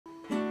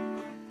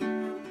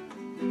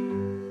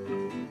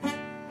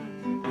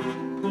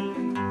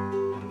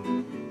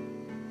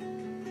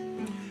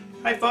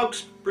Hi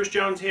folks, Bruce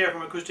Jones here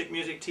from Acoustic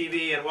Music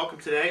TV, and welcome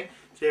today.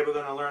 Today we're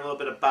going to learn a little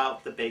bit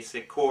about the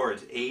basic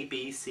chords, A,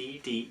 B, C,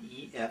 D,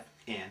 E, F,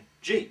 and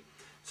G.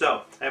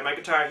 So, I have my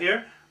guitar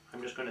here.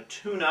 I'm just going to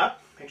tune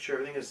up, make sure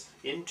everything is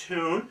in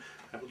tune.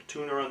 I have a little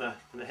tuner on the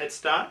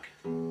headstock.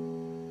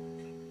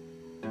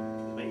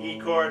 My E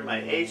chord,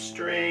 my A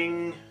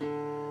string,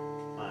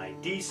 my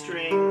D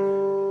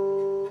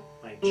string,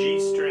 my G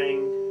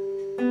string,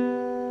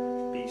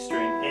 B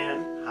string,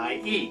 and high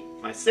E.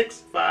 My 6,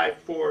 5,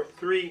 4,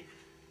 3,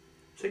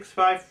 6,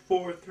 5,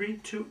 4, 3,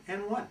 2,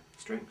 and 1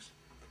 strings.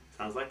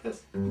 Sounds like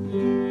this.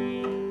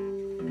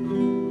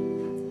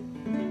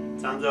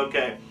 Sounds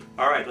okay.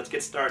 Alright, let's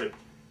get started.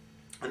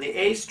 On the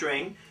A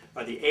string,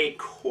 or the A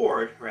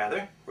chord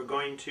rather, we're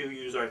going to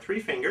use our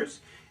 3 fingers,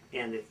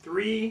 and the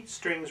 3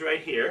 strings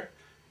right here,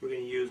 we're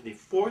going to use the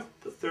 4th,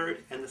 the 3rd,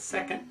 and the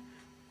 2nd.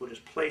 We'll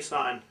just place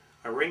on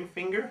our ring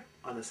finger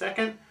on the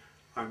 2nd,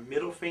 our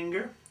middle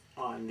finger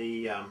on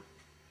the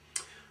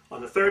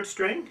 3rd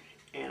string,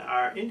 and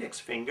our index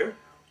finger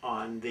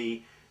on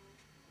the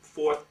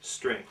 4th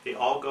string. They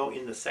all go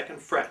in the 2nd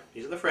fret.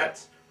 These are the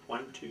frets.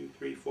 1, 2,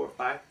 3, 4,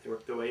 5. They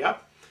work their way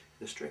up.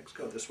 The strings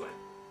go this way.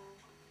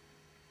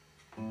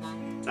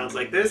 Sounds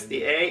like this.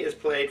 The A is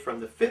played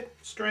from the 5th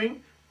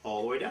string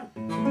all the way down.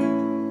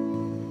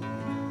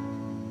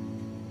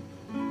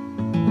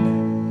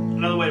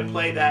 Another way to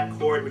play that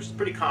chord, which is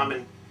pretty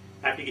common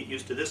after you get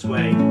used to this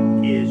way,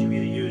 is you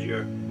either use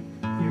your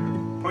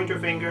pointer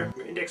finger,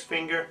 your index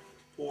finger,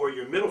 or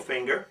your middle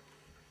finger,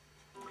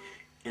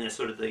 and it's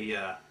sort of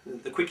the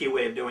quickie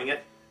way of doing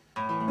it.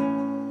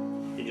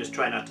 You just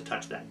try not to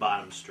touch that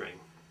bottom string.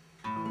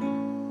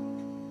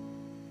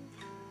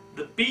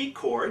 The B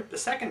chord, the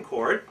 2nd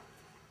chord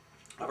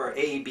of our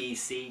A, B,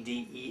 C,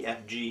 D, E,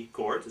 F, G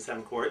chords, the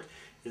 7 chords,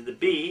 is the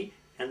B,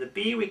 and the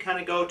B we kind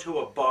of go to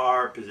a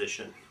bar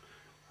position.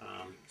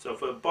 So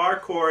for bar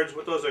chords,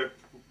 what those are,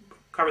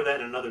 cover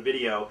that in another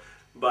video,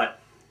 but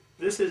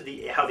this is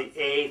how the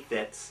A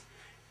fits,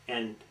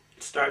 and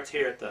it starts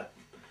here at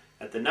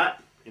the nut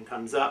and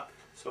comes up.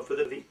 So for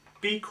the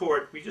B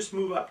chord, we just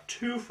move up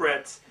 2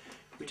 frets.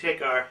 We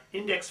take our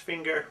index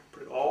finger,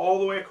 put it all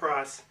the way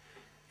across,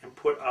 and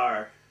put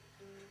our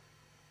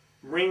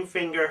ring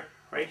finger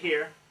right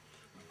here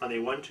on the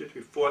 1, 2,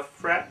 3, 4th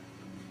fret.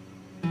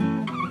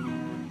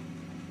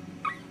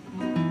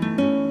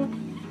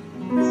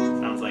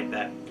 Sounds like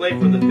that. Play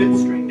from the 5th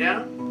string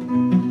down.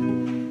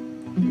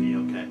 Be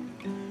okay.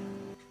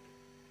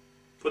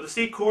 For the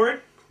C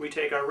chord, we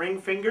take our ring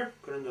finger,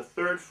 put it in the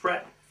 3rd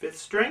fret, 5th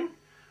string.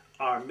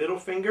 Our middle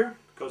finger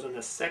goes on the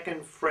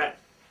 2nd fret,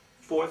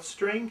 4th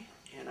string,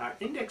 and our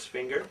index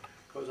finger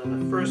goes on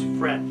the 1st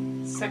fret,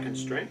 2nd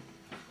string.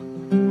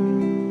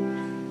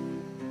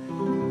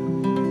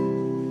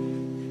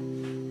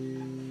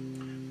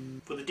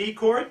 For the D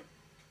chord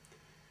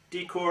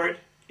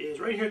is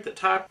right here at the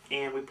top,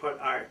 and we put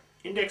our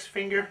index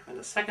finger on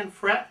the 2nd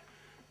fret,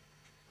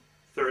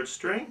 3rd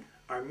string,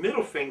 our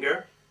middle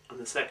finger on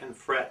the 2nd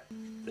fret,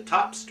 the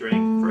top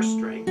string, 1st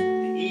string, the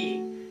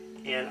E,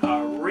 and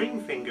our ring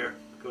finger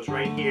goes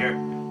right here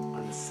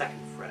on the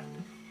 2nd fret.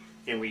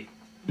 And we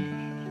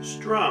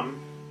strum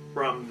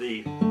from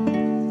the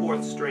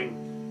 4th string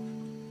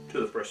to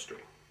the 1st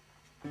string.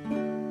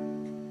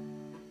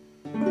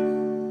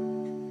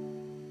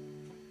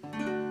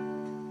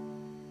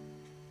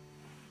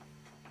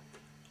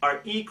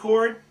 Our E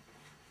chord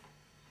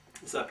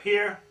is up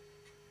here,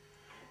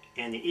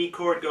 and the E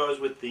chord goes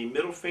with the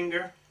middle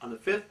finger on the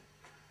 5th,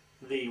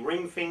 the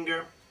ring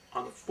finger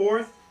on the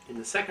 4th in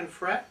the 2nd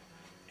fret,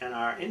 and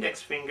our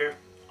index finger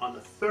on the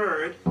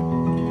 3rd,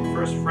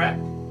 1st fret.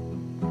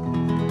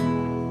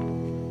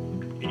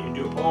 And you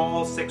do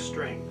all 6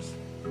 strings.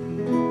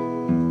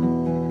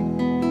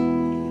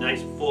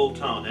 Nice full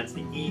tone. That's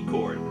the E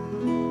chord.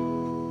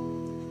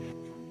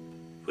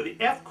 For the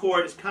F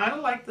chord, it's kind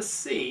of like the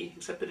C,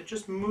 except that it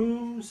just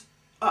moves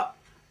up.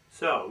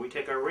 So we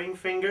take our ring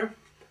finger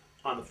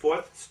on the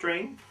 4th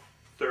string,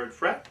 3rd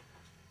fret,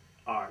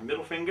 our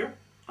middle finger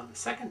on the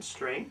 2nd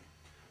string,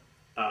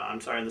 on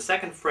the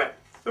 2nd fret,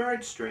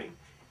 3rd string,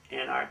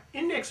 and our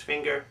index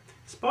finger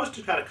is supposed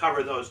to kind of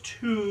cover those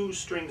 2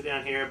 strings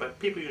down here, but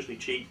people usually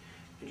cheat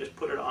and just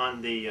put it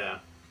on the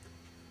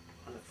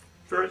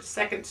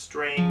 2nd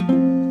string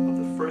of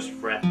the 1st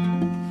fret.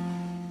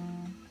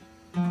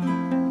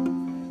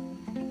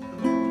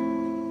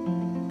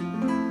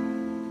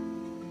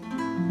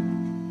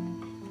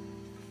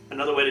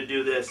 Another way to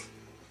do this,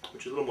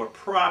 which is a little more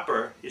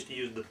proper, is to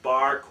use the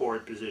bar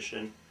chord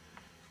position,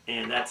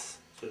 and that's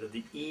sort of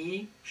the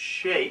E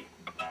shape.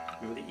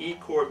 Remember the E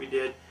chord we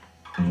did,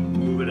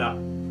 move it up,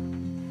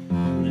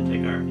 and then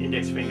take our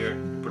index finger,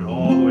 put it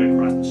all the way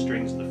across the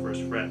strings of the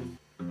 1st fret.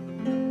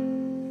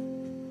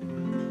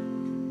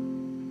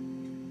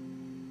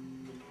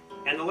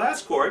 And the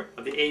last chord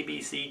of the A,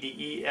 B, C, D,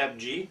 E, F,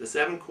 G, the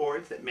 7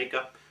 chords that make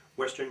up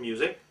Western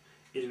music,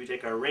 is we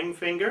take our ring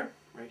finger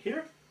right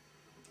here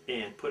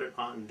and put it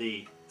on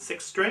the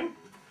 6th string,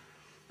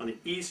 on the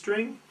E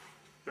string,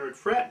 3rd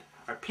fret,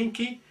 our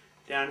pinky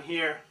down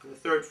here on the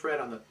 3rd fret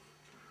on the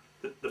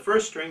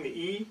 1st string, the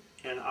E,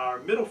 and our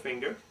middle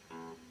finger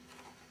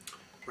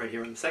right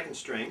here on the second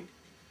string,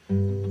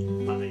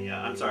 on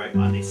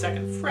the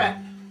second fret,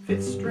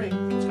 fifth string.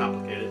 It's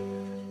complicated.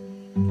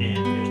 And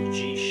here's the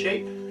G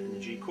shape and the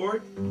G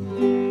chord.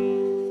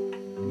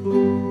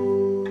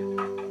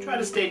 Try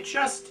to stay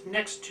just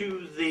next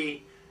to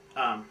the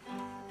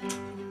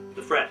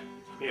fret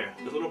here,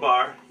 the little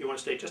bar. You want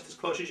to stay just as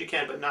close as you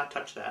can, but not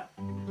touch that.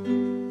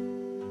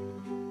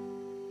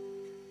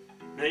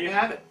 There you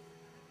have it.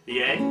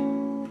 The A,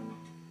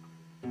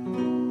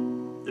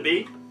 the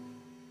B,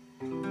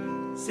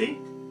 C,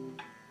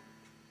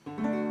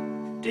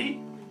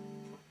 D,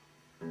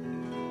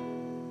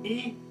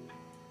 E,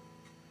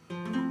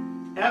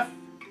 F,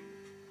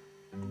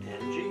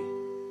 and G.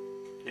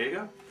 There you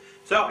go.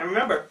 So, and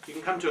remember, you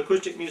can come to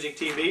Acoustic Music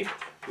TV.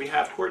 We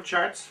have chord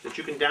charts that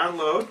you can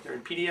download. They're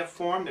in PDF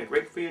form. They're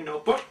great for your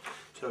notebook.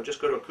 So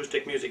just go to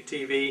Acoustic Music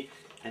TV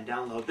and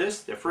download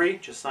this. They're free.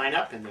 Just sign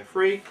up and they're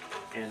free.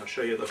 And it'll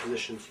show you the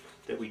positions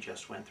that we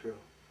just went through.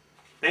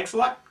 Thanks a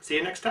lot. See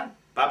you next time.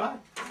 Bye-bye.